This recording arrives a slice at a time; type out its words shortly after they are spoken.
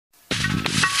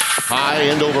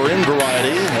High end over in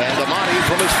variety. And Amani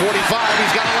from his 45.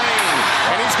 He's got a lane.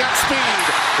 And he's got speed.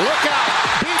 Look out.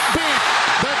 Beep, beep.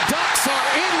 The Ducks are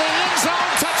in the end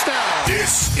zone. Touchdown.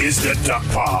 This is the Duck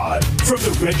Pod from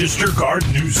the Register Guard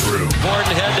newsroom.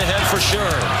 Gordon head-to-head for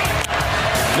sure.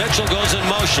 Mitchell goes in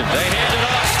motion. They hand it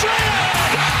off. Straight out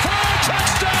for a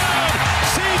touchdown.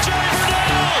 C.J.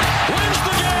 Burdell wins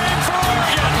the game for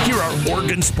Oregon. Here are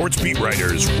Oregon sports beat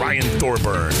writers Ryan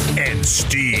Thorburn and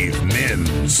Steve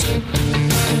Mims.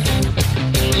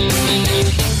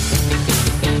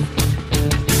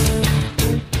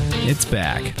 It's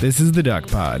back. This is the Duck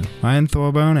Pod. Ryan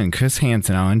Thorburn and Chris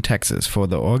Hansen are in Texas for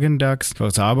the Oregon Ducks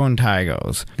vs. Auburn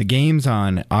Tigers. The game's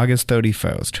on August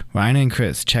 31st. Ryan and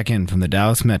Chris check in from the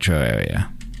Dallas metro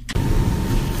area.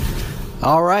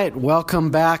 All right,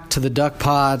 welcome back to the Duck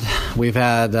Pod. We've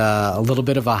had a little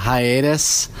bit of a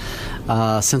hiatus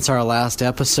since our last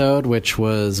episode, which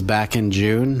was back in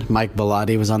June. Mike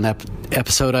Bellotti was on that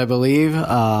episode, I believe.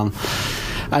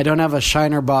 I don't have a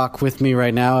Shiner Bock with me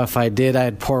right now. If I did,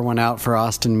 I'd pour one out for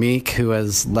Austin Meek, who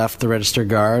has left the Register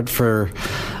Guard for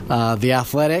The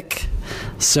Athletic.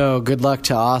 So good luck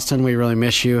to Austin. We really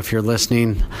miss you if you're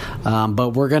listening. But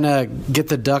we're going to get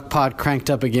the Duck Pod cranked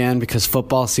up again because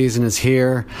football season is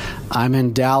here. I'm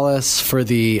in Dallas for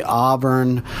the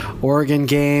Auburn-Oregon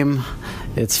game.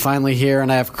 It's finally here, and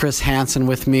I have Chris Hansen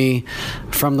with me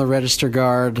from the Register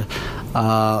Guard.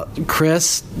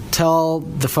 Chris, tell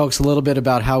the folks a little bit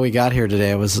about how we got here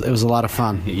today. It was a lot of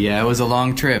fun. Yeah, it was a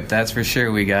long trip, that's for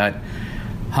sure. We got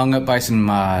hung up by some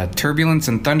turbulence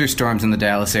and thunderstorms in the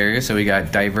Dallas area, so we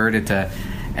got diverted to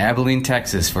Abilene,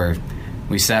 Texas.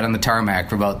 We sat on the tarmac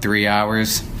for about 3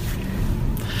 hours,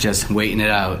 just waiting it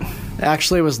out.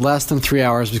 Actually, it was less than 3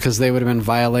 hours because they would have been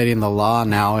violating the law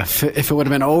now if it would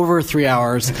have been over 3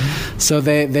 hours. So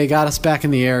they got us back in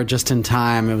the air just in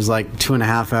time. It was like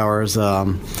 2.5 hours.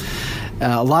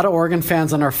 A lot of Oregon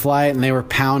fans on our flight, and they were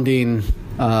pounding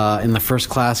in the first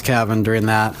class cabin during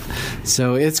that.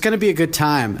 So it's going to be a good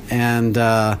time. And,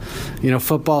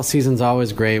 football season's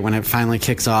always great when it finally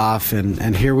kicks off.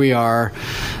 And here we are.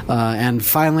 And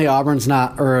finally,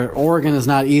 Oregon is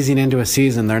not easing into a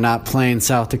season. They're not playing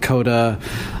South Dakota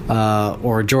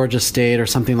or Georgia State or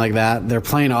something like that. They're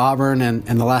playing Auburn. And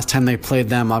the last time they played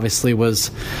them, obviously,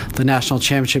 was the national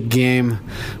championship game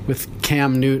with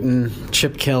Cam Newton,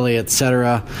 Chip Kelly,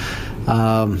 etc.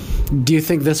 Do you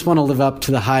think this one will live up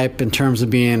to the hype in terms of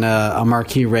being a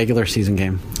marquee regular season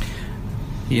game?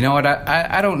 You know what?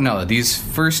 I don't know.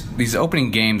 These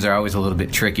opening games are always a little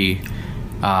bit tricky.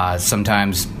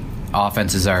 Sometimes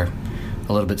offenses are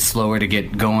a little bit slower to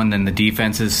get going than the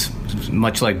defenses,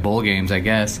 much like bowl games, I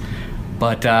guess.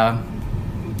 But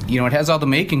it has all the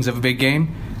makings of a big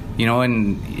game.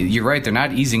 And you're right, they're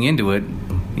not easing into it,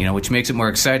 which makes it more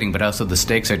exciting. But also the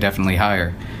stakes are definitely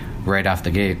higher right out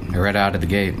of the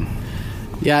gate.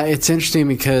 Yeah, it's interesting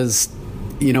because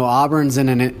Auburn's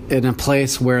in a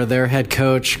place where their head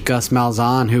coach Gus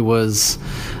Malzahn, who was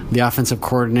the offensive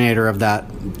coordinator of that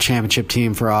championship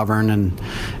team for Auburn,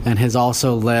 and has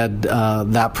also led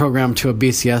that program to a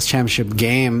BCS championship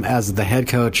game as the head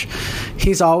coach.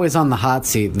 He's always on the hot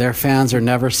seat. Their fans are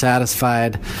never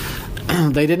satisfied.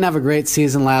 They didn't have a great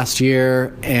season last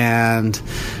year, and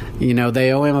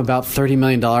they owe him about $30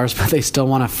 million, but they still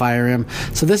want to fire him.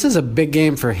 So this is a big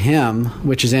game for him,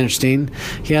 which is interesting.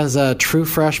 He has a true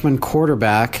freshman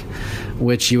quarterback,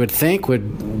 which you would think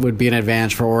would be an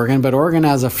advantage for Oregon. But Oregon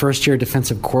has a first-year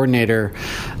defensive coordinator.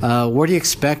 What are you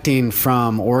expecting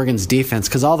from Oregon's defense?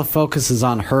 Because all the focus is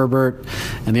on Herbert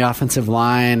and the offensive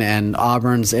line and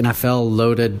Auburn's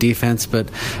NFL-loaded defense.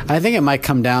 But I think it might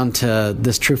come down to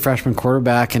this true freshman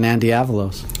quarterback and Andy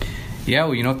Avalos. Yeah,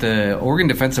 well, the Oregon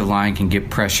defensive line can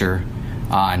get pressure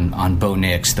on Bo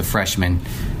Nix, the freshman.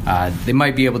 They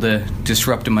might be able to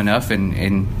disrupt him enough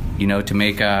and to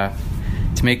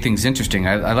make things interesting.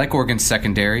 I like Oregon's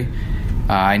secondary.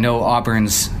 I know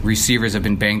Auburn's receivers have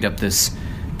been banged up this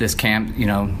camp.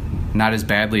 Not as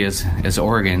badly as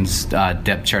Oregon's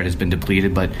depth chart has been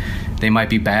depleted, but they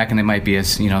might be back and they might be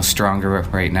stronger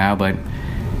right now. But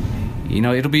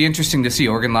it'll be interesting to see.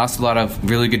 Oregon lost a lot of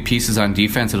really good pieces on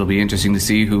defense. It'll be interesting to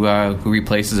see who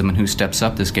replaces them and who steps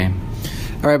up this game.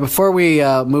 All right, before we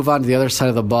move on to the other side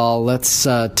of the ball, let's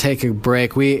take a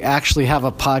break. We actually have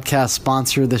a podcast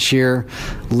sponsor this year,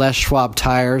 Les Schwab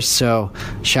Tires, so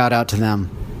shout out to them.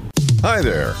 Hi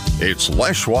there, it's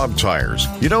Les Schwab Tires.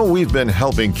 You know, we've been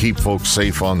helping keep folks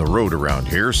safe on the road around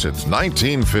here since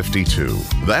 1952.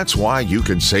 That's why you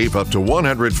can save up to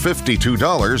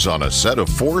 $152 on a set of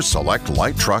 4 select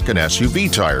light truck and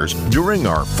SUV tires during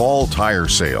our fall tire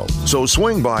sale. So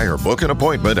swing by or book an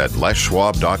appointment at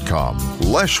leschwab.com.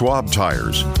 Les Schwab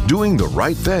Tires, doing the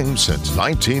right thing since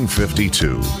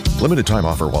 1952. Limited time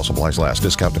offer while supplies last.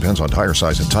 Discount depends on tire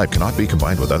size and type. Cannot be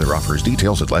combined with other offers.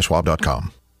 Details at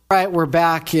leschwab.com. All right, we're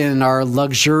back in our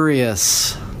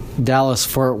luxurious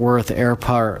Dallas-Fort Worth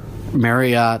Airport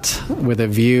Marriott with a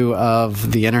view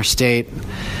of the interstate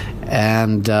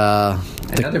and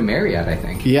another Marriott, I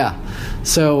think. Yeah.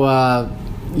 So,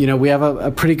 we have a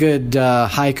pretty good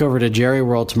hike over to Jerry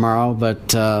World tomorrow, but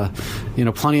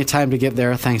plenty of time to get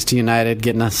there thanks to United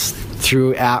getting us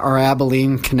through our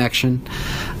Abilene connection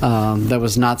that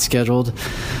was not scheduled.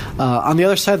 On the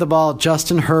other side of the ball,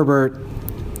 Justin Herbert,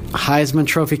 Heisman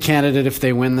Trophy candidate if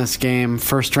they win this game,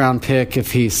 first-round pick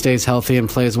if he stays healthy and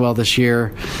plays well this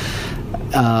year.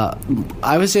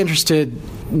 I was interested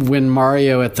when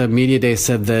Mario at the media day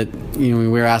said that, we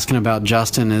were asking about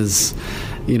Justin is,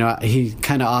 he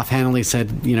kind of offhandedly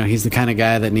said, he's the kind of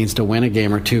guy that needs to win a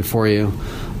game or two for you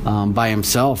by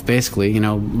himself, basically,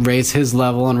 raise his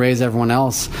level and raise everyone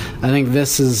else. I think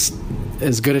this is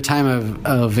as good a time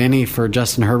of any for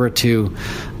Justin Herbert to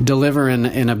deliver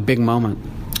in a big moment.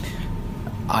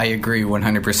 I agree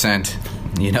 100%,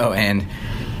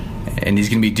 and he's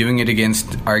going to be doing it against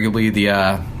arguably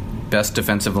the best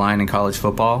defensive line in college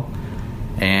football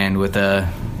and with a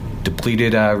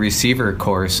depleted receiver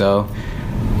core. So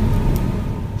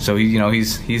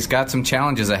he's got some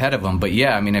challenges ahead of him. But,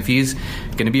 yeah, if he's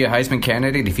going to be a Heisman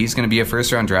candidate, if he's going to be a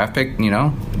first-round draft pick,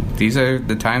 these are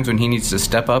the times when he needs to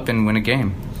step up and win a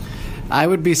game. I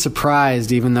would be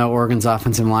surprised, even though Oregon's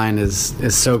offensive line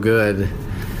is so good,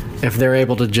 if they're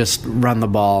able to just run the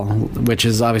ball, which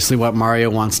is obviously what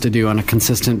Mario wants to do on a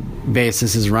consistent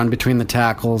basis, is run between the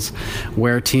tackles,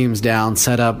 wear teams down,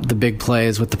 set up the big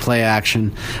plays with the play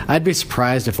action. I'd be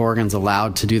surprised if Oregon's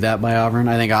allowed to do that by Auburn.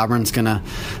 I think Auburn's going to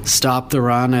stop the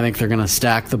run. I think they're going to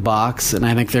stack the box, and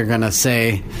I think they're going to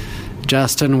say,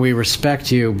 Justin, we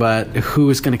respect you, but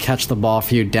who's going to catch the ball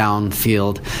for you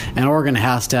downfield? And Oregon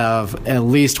has to have at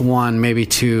least one, maybe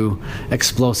two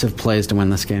explosive plays to win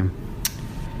this game.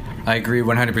 I agree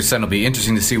 100%. It'll be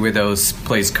interesting to see where those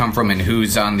plays come from and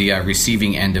who's on the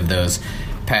receiving end of those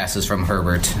passes from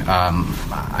Herbert.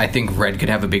 I think Red could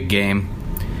have a big game.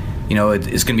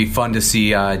 It's going to be fun to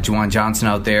see Juwan Johnson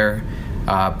out there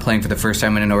playing for the first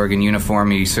time in an Oregon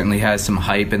uniform. He certainly has some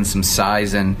hype and some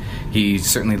size, and he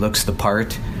certainly looks the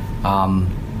part. And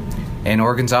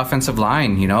Oregon's offensive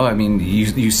line,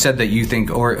 you said that you think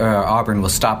Auburn will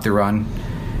stop the run,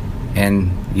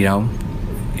 and,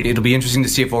 it'll be interesting to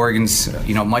see if Oregon's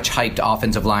much hyped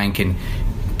offensive line can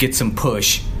get some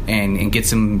push and get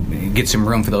some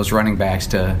room for those running backs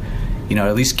to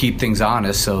at least keep things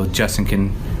honest, so Justin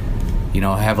can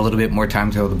have a little bit more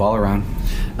time to throw the ball around.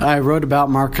 I wrote about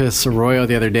Marcus Arroyo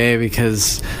the other day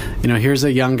because here's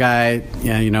a young guy.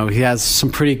 He has some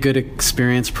pretty good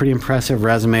experience, pretty impressive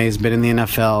resume. He's been in the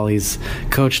NFL. He's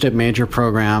coached at major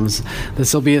programs.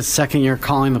 This will be his second year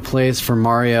calling the plays for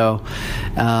Mario.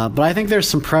 But I think there's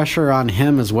some pressure on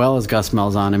him as well as Gus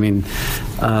Malzahn.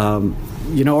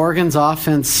 Oregon's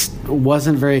offense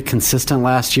wasn't very consistent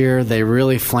last year. They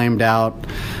really flamed out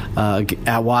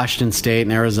at Washington State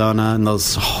and Arizona in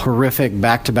those horrific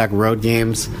back-to-back road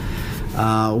games.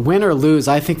 Win or lose,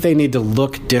 I think they need to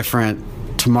look different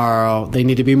tomorrow. They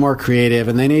need to be more creative,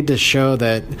 and they need to show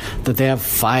that they have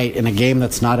fight in a game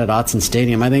that's not at Autzen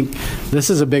Stadium. I think this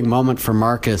is a big moment for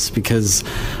Marcus because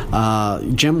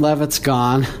Jim Leavitt's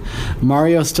gone.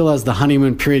 Mario still has the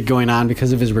honeymoon period going on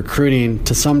because of his recruiting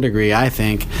to some degree, I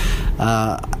think.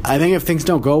 I think if things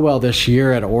don't go well this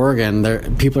year at Oregon,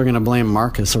 people are going to blame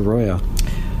Marcus Arroyo.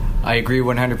 I agree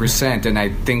 100%, and I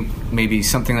think maybe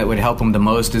something that would help him the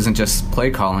most isn't just play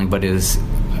calling, but his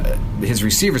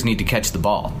receivers need to catch the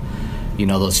ball.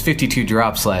 Those 52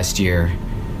 drops last year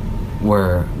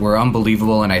were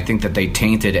unbelievable, and I think that they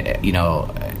tainted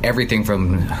everything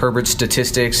from Herbert's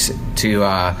statistics to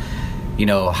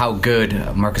how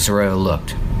good Marcus Arroyo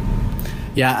looked.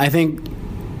 Yeah, I think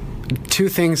two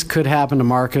things could happen to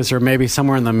Marcus, or maybe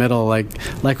somewhere in the middle.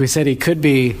 Like we said, he could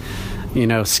be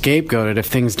scapegoated if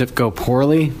things go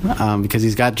poorly because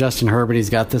he's got Justin Herbert, he's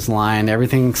got this line,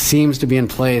 everything seems to be in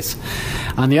place.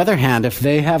 On the other hand, if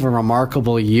they have a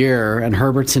remarkable year and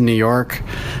Herbert's in New York,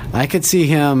 I could see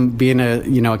him being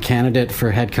a candidate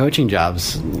for head coaching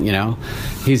jobs.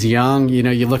 He's young.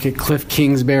 You look at Cliff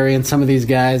Kingsbury and some of these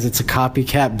guys, it's a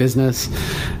copycat business.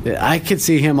 I could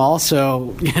see him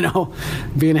also,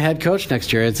 being a head coach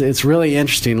next year. It's really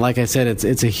interesting. Like I said,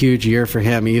 it's a huge year for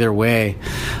him either way.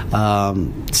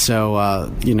 So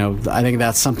I think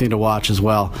that's something to watch as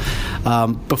well.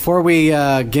 Before we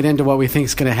get into what we think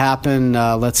is going to happen,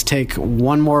 let's take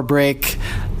one more break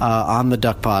on the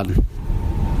Duck Pod.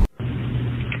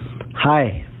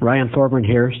 Hi, Ryan Thorburn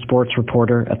here, sports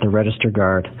reporter at the Register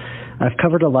Guard. I've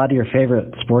covered a lot of your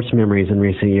favorite sports memories in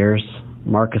recent years.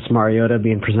 Marcus Mariota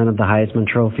being presented the Heisman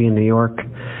Trophy in New York,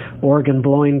 Oregon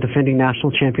blowing defending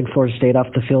national champion Florida State off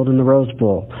the field in the Rose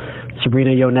Bowl, Sabrina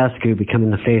Ionescu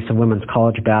becoming the face of women's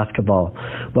college basketball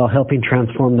while helping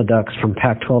transform the Ducks from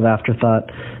Pac-12 afterthought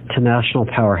to national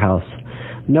powerhouse.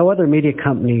 No other media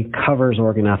company covers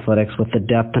Oregon athletics with the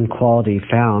depth and quality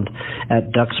found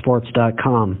at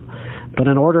ducksports.com. But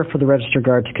in order for the Register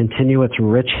Guard to continue its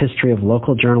rich history of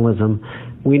local journalism,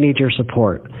 we need your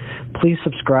support. Please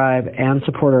subscribe and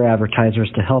support our advertisers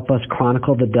to help us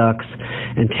chronicle the Ducks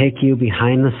and take you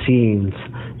behind the scenes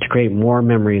to create more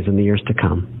memories in the years to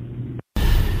come.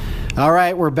 All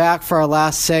right, we're back for our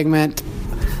last segment.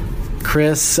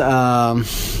 Chris, we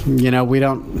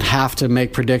don't have to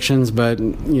make predictions, but,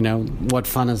 what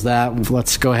fun is that?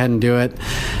 Let's go ahead and do it.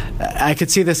 I could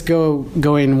see this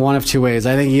going one of two ways.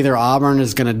 I think either Auburn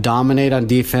is going to dominate on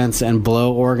defense and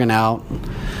blow Oregon out,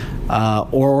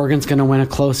 or Oregon's going to win a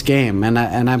close game. And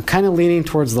I'm kind of leaning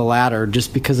towards the latter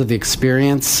just because of the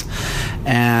experience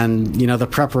and, the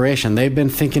preparation. They've been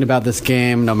thinking about this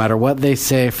game, no matter what they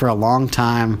say, for a long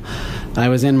time. I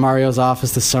was in Mario's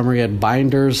office this summer. He had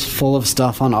binders full of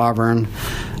stuff on Auburn.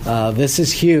 This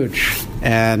is huge.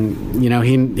 And,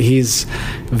 he's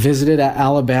visited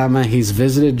Alabama. He's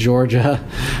visited Georgia.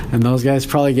 And those guys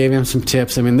probably gave him some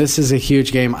tips. I mean, this is a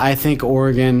huge game. I think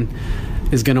Oregon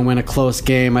is going to win a close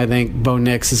game. I think Bo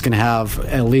Nix is going to have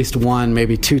at least one,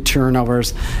 maybe two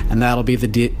turnovers, and that'll be the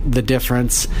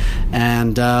difference.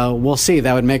 And we'll see.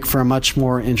 That would make for a much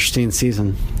more interesting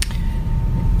season.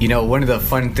 One of the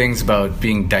fun things about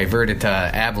being diverted to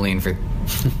Abilene for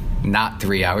not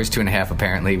 3 hours, 2.5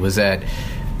 apparently, was that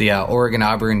the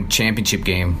Oregon-Auburn championship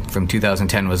game from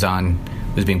 2010 was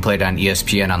being played on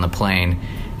ESPN on the plane,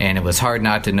 and it was hard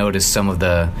not to notice some of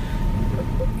the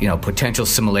potential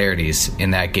similarities in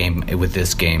that game with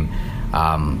this game,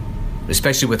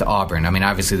 especially with Auburn. I mean,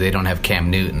 obviously they don't have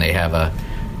Cam Newton. They have a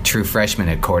true freshman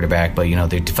at quarterback, but,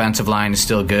 their defensive line is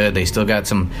still good. They still got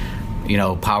some,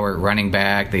 power at running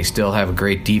back. They still have a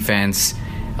great defense,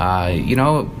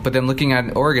 but then looking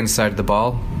at Oregon's side of the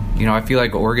ball, I feel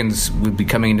like Oregon's would be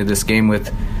coming into this game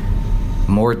with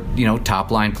more,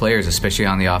 top-line players, especially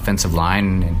on the offensive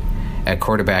line and at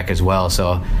quarterback as well.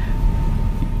 So,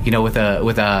 with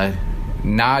a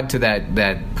nod to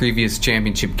that previous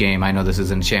championship game, I know this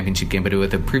isn't a championship game, but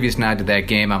with a previous nod to that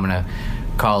game, I'm going to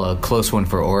call a close one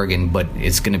for Oregon, but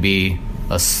it's going to be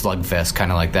a slugfest, kind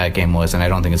of like that game was, and I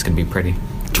don't think it's going to be pretty.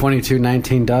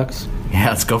 22-19 Ducks? Yeah,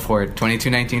 let's go for it.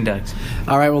 22-19 Ducks.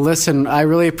 All right, well, listen, I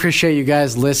really appreciate you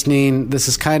guys listening. This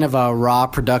is kind of a raw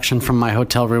production from my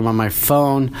hotel room on my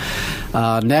phone.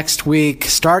 Starting next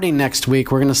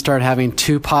week, we're going to start having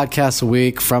 2 podcasts a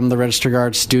week from the Register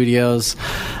Guard studios.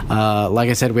 Like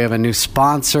I said, we have a new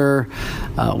sponsor.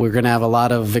 We're going to have a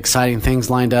lot of exciting things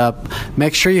lined up.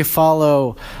 Make sure you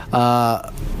follow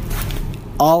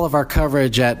all of our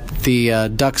coverage at the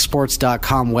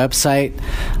ducksports.com website.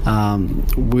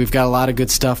 We've got a lot of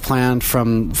good stuff planned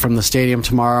from the stadium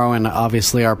tomorrow, and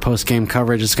obviously our post-game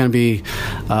coverage. It's going to be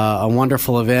a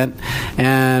wonderful event.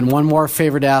 And one more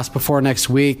favor to ask before next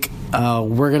week.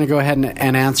 We're going to go ahead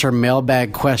and answer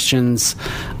mailbag questions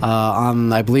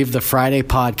on, I believe, the Friday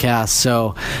podcast.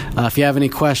 So if you have any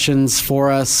questions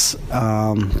for us,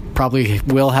 probably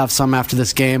we'll have some after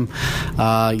this game.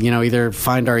 Either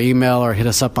find our email or hit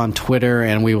us up on Twitter,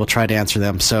 and we will try to answer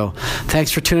them. So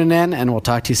thanks for tuning in, and we'll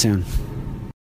talk to you soon.